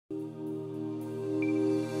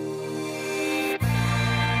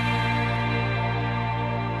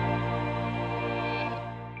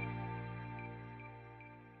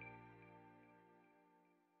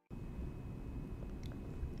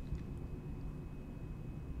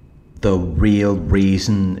the real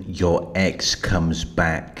reason your ex comes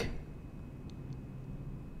back.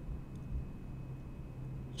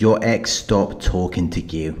 Your ex stopped talking to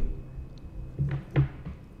you.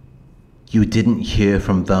 You didn't hear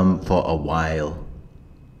from them for a while.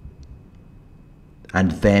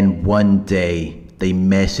 And then one day they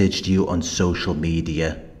messaged you on social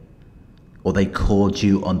media, or they called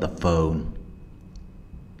you on the phone.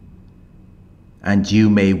 And you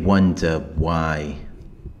may wonder why.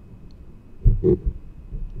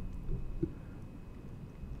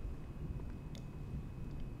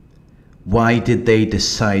 Why did they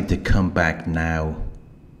decide to come back now,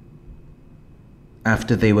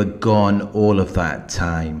 after they were gone all of that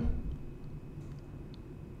time?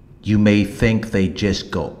 You may think they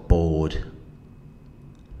just got bored.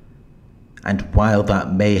 And while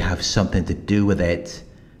that may have something to do with it,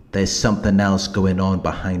 there's something else going on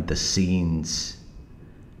behind the scenes.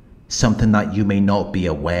 Something that you may not be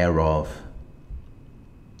aware of.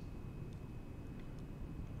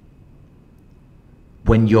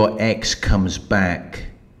 When your ex comes back,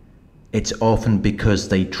 it's often because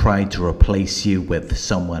they tried to replace you with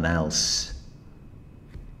someone else.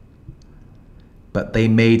 But they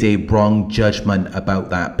made a wrong judgment about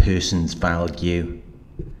that person's value.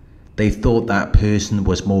 They thought that person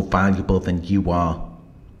was more valuable than you are.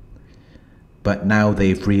 But now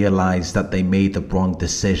they've realized that they made the wrong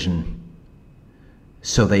decision.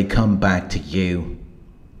 So they come back to you.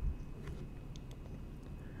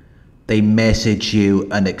 They message you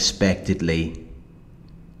unexpectedly.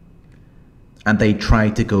 And they try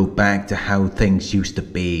to go back to how things used to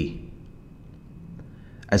be.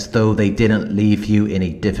 As though they didn't leave you in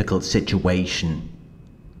a difficult situation.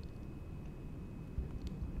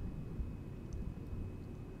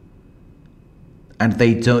 And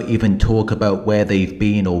they don't even talk about where they've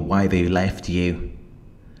been or why they left you.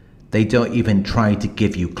 They don't even try to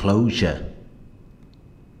give you closure.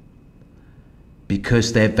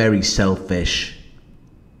 Because they're very selfish.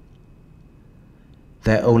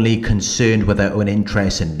 They're only concerned with their own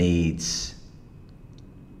interests and needs.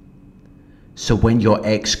 So when your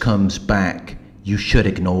ex comes back, you should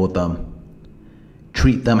ignore them.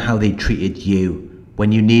 Treat them how they treated you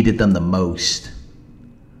when you needed them the most.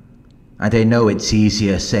 And I know it's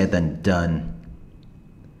easier said than done.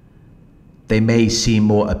 They may seem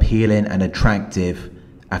more appealing and attractive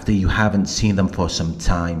after you haven't seen them for some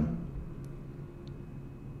time.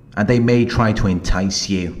 And they may try to entice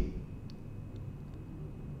you.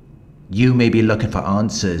 You may be looking for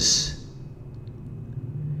answers.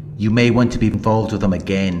 You may want to be involved with them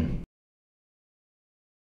again.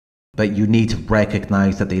 But you need to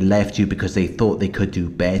recognize that they left you because they thought they could do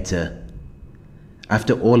better.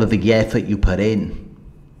 After all of the effort you put in,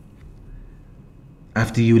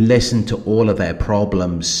 after you listened to all of their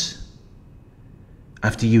problems,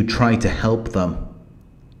 after you tried to help them,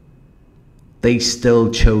 they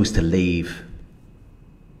still chose to leave.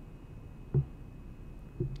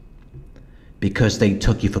 Because they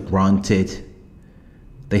took you for granted.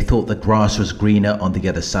 They thought the grass was greener on the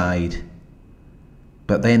other side.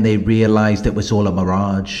 But then they realized it was all a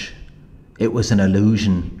mirage. It was an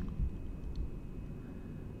illusion.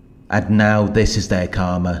 And now this is their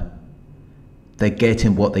karma. They're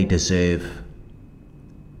getting what they deserve.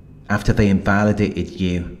 After they invalidated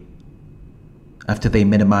you. After they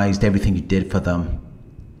minimized everything you did for them.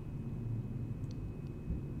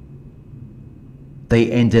 They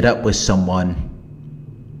ended up with someone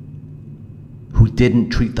who didn't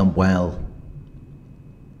treat them well.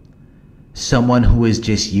 Someone who is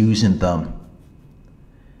just using them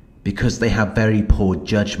because they have very poor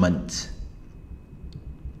judgment.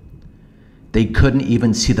 They couldn't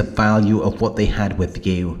even see the value of what they had with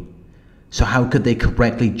you. So how could they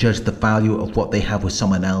correctly judge the value of what they have with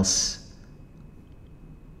someone else?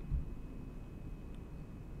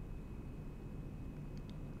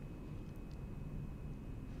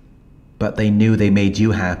 But they knew they made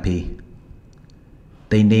you happy.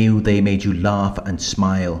 They knew they made you laugh and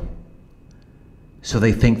smile. So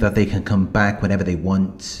they think that they can come back whenever they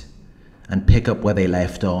want and pick up where they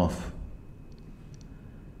left off.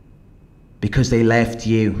 Because they left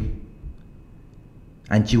you,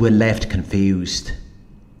 and you were left confused.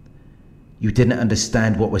 You didn't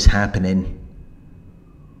understand what was happening,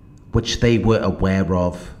 which they were aware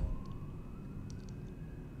of.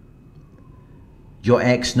 Your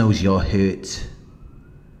ex knows you're hurt.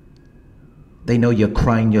 They know you're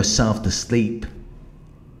crying yourself to sleep.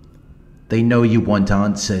 They know you want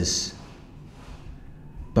answers,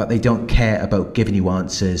 but they don't care about giving you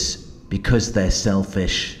answers because they're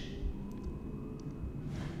selfish.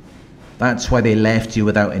 That's why they left you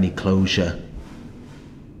without any closure.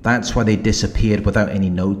 That's why they disappeared without any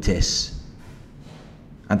notice.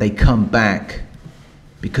 And they come back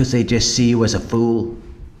because they just see you as a fool.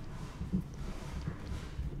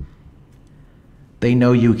 They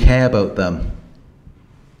know you care about them.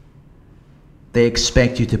 They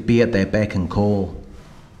expect you to be at their beck and call.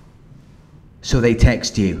 So they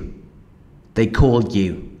text you, they call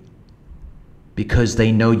you, because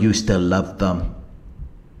they know you still love them.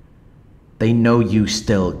 They know you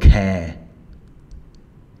still care.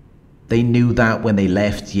 They knew that when they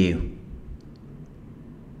left you.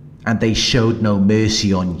 And they showed no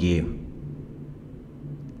mercy on you.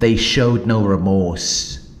 They showed no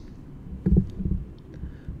remorse.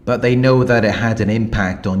 But they know that it had an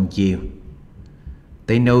impact on you.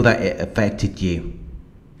 They know that it affected you.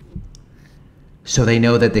 So they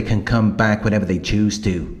know that they can come back whenever they choose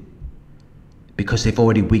to. Because they've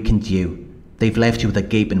already weakened you. They've left you with a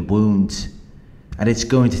gaping wound. And it's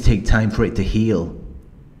going to take time for it to heal.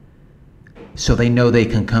 So they know they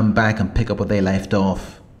can come back and pick up where they left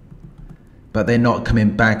off. But they're not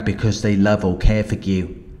coming back because they love or care for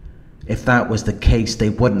you. If that was the case, they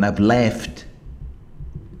wouldn't have left.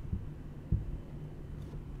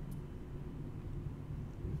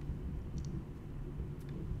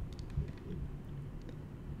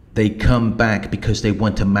 They come back because they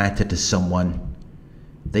want to matter to someone.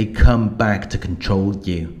 They come back to control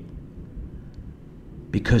you.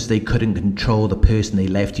 Because they couldn't control the person they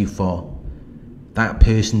left you for. That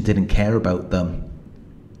person didn't care about them.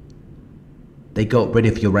 They got rid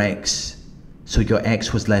of your ex, so your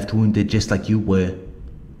ex was left wounded just like you were.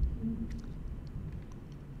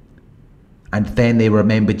 And then they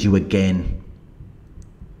remembered you again.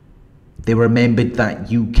 They remembered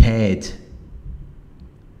that you cared.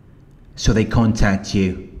 So they contact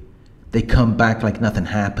you. They come back like nothing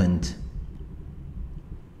happened.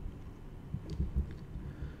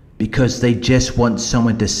 Because they just want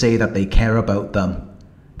someone to say that they care about them,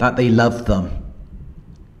 that they love them.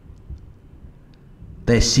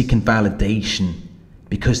 They're seeking validation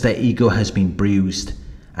because their ego has been bruised,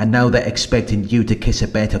 and now they're expecting you to kiss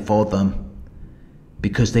it better for them.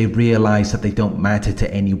 Because they realize that they don't matter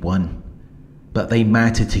to anyone, but they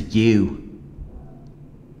matter to you.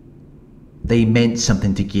 They meant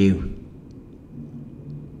something to you.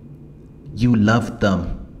 You loved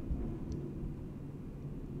them.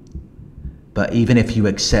 But even if you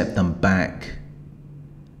accept them back,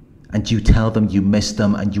 and you tell them you miss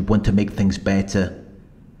them and you want to make things better,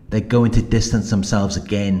 they're going to distance themselves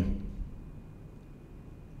again.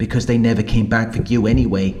 Because they never came back for you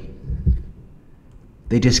anyway.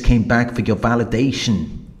 They just came back for your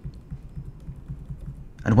validation.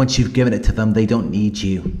 And once you've given it to them, they don't need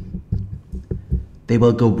you. They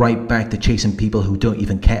will go right back to chasing people who don't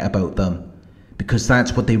even care about them. Because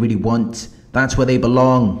that's what they really want. That's where they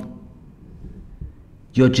belong.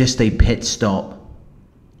 You're just a pit stop.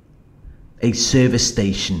 A service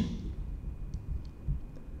station.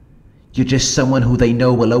 You're just someone who they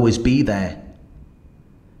know will always be there.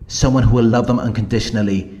 Someone who will love them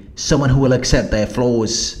unconditionally. Someone who will accept their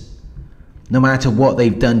flaws. No matter what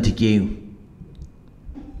they've done to you.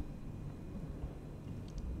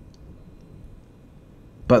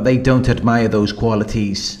 But they don't admire those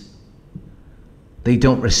qualities. They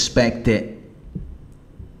don't respect it.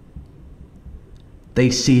 They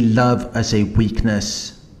see love as a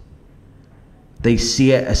weakness. They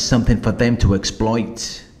see it as something for them to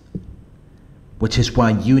exploit. Which is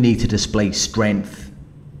why you need to display strength.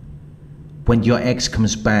 When your ex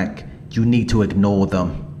comes back, you need to ignore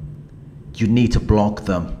them. You need to block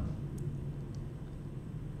them.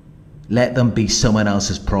 Let them be someone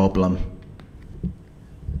else's problem.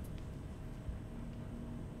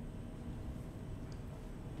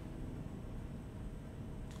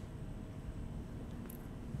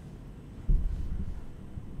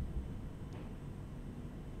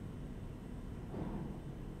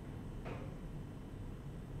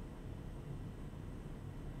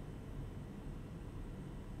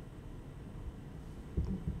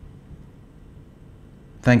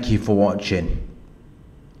 Thank you for watching.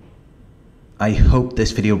 I hope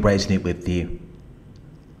this video resonated with you.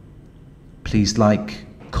 Please like,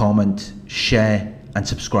 comment, share and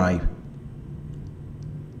subscribe.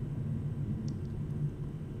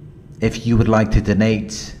 If you would like to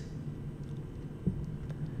donate,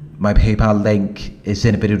 my PayPal link is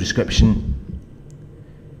in the video description.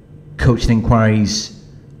 Coaching inquiries,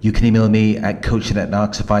 you can email me at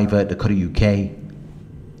coaching@narcsurvivor.co.uk.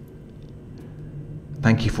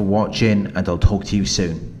 Thank you for watching, and I'll talk to you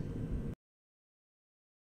soon.